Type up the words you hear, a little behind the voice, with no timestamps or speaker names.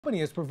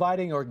Company is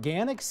providing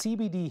organic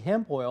CBD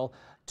hemp oil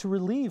to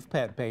relieve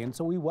pet pain.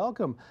 So we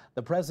welcome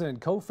the president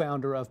and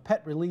co-founder of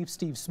Pet Relief,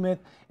 Steve Smith,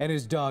 and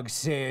his dog,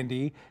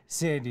 Sandy.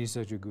 Sandy's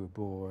such a good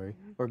boy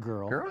or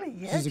girl. Girly,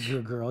 yes. She's a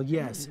good girl,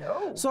 yes.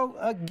 No.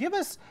 So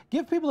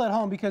give people at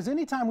home, because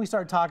anytime we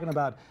start talking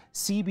about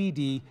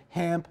CBD,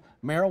 hemp,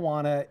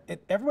 marijuana,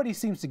 everybody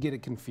seems to get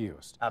it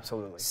confused.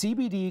 Absolutely.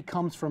 CBD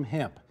comes from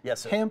hemp.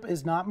 Yes, sir. Hemp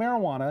is not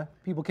marijuana.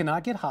 People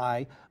cannot get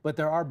high, but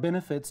there are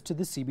benefits to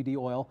the CBD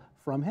oil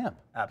from hemp.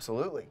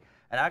 Absolutely.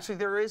 And actually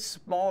there is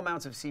small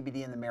amounts of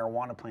CBD in the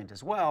marijuana plant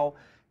as well,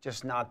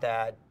 just not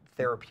that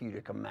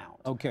therapeutic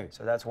amount. Okay.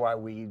 So that's why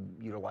we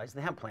utilize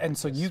the hemp plant. And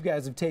so you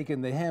guys have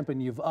taken the hemp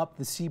and you've upped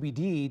the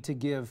CBD to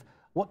give,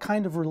 what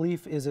kind of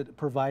relief is it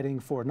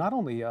providing for not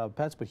only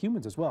pets but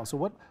humans as well? So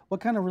what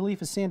kind of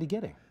relief is Sandy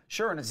getting?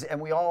 Sure,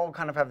 and we all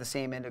kind of have the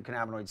same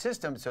endocannabinoid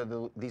system,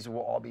 so these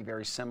will all be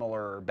very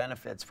similar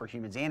benefits for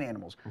humans and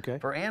animals. Okay.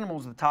 For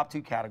animals, the top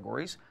two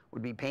categories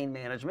would be pain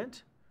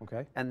management.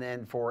 Okay. And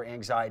then for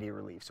anxiety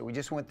relief. So we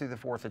just went through the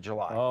 4th of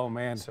July. Oh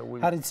man, so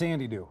how did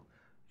Sandy do?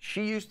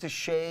 She used to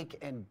shake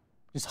and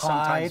just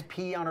sometimes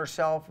pee on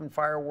herself in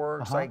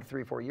fireworks like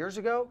 3 or 4 years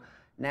ago.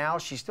 Now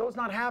she still is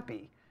not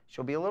happy.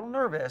 She'll be a little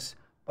nervous,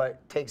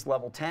 but takes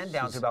level 10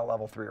 down to about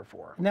level 3 or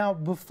 4. Now,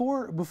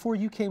 before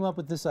you came up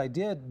with this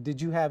idea,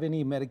 did you have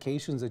any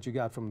medications that you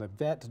got from the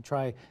vet to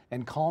try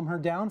and calm her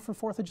down for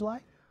 4th of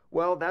July?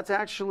 Well, that's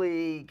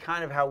actually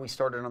kind of how we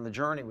started on the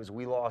journey. Was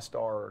we lost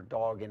our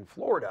dog in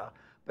Florida,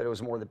 but it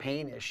was more the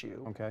pain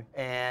issue. Okay.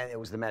 And it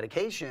was the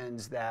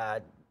medications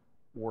that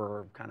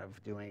were kind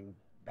of doing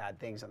bad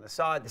things on the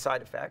side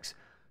effects.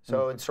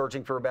 So in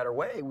searching for a better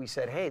way, we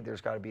said, hey,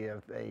 there's got to be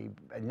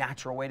a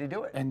natural way to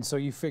do it. And so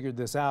you figured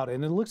this out,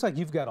 and it looks like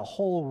you've got a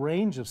whole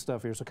range of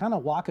stuff here. So kind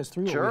of walk us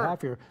through what we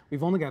have here.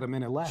 We've only got a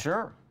minute left.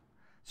 Sure.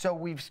 So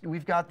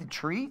we've got the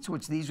treats,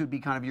 which these would be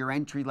kind of your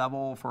entry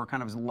level for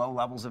kind of low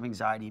levels of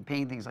anxiety and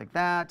pain, things like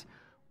that.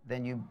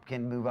 Then you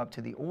can move up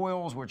to the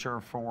oils, which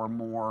are for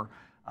more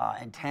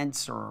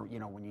intense, or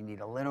when you need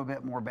a little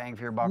bit more bang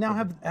for your buck.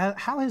 Now,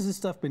 how has this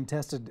stuff been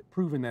tested,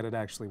 proven that it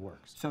actually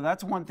works? So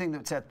that's one thing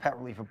that sets Pet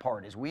Relief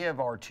apart, is we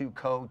have our 2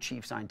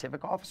 co-chief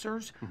scientific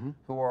officers,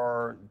 who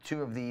are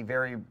 2 of the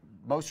very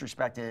most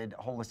respected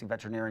holistic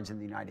veterinarians in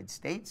the United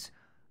States.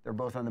 They're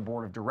both on the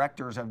board of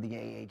directors of the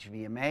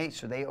AHVMA,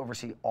 so they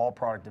oversee all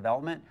product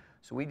development.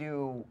 So we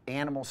do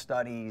animal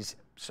studies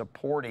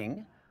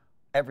supporting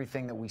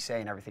everything that we say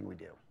and everything we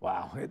do.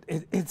 Wow,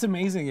 it's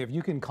amazing if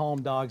you can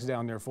calm dogs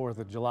down their 4th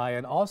of July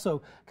and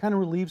also kind of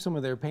relieve some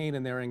of their pain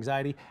and their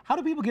anxiety. How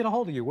do people get a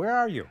hold of you? Where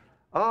are you?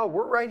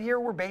 We're right here.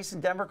 We're based in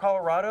Denver,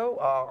 Colorado.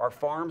 Our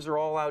farms are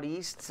all out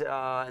east,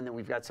 and then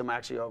we've got some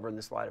actually over in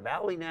the Slide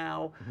Valley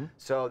now.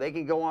 So they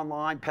can go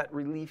online,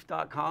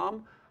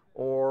 petrelief.com,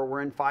 or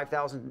we're in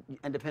 5,000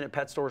 independent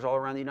pet stores all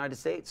around the United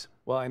States.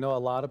 Well, I know a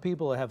lot of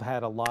people have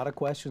had a lot of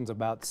questions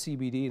about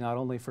CBD, not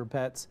only for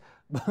pets,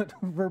 but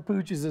for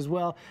pooches as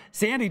well.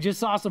 Sandy just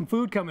saw some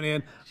food coming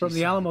in from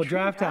the Alamo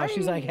Draft House.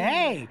 She's like,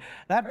 hey,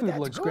 that food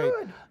looks great.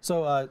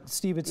 So,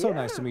 Steve, it's so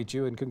nice to meet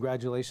you, and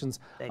congratulations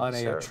on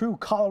a true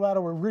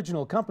Colorado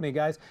original company,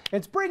 guys.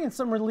 It's bringing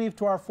some relief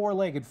to our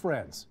 4-legged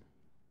friends.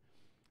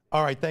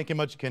 All right, thank you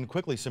much, Ken.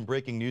 Quickly, some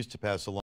breaking news to pass along.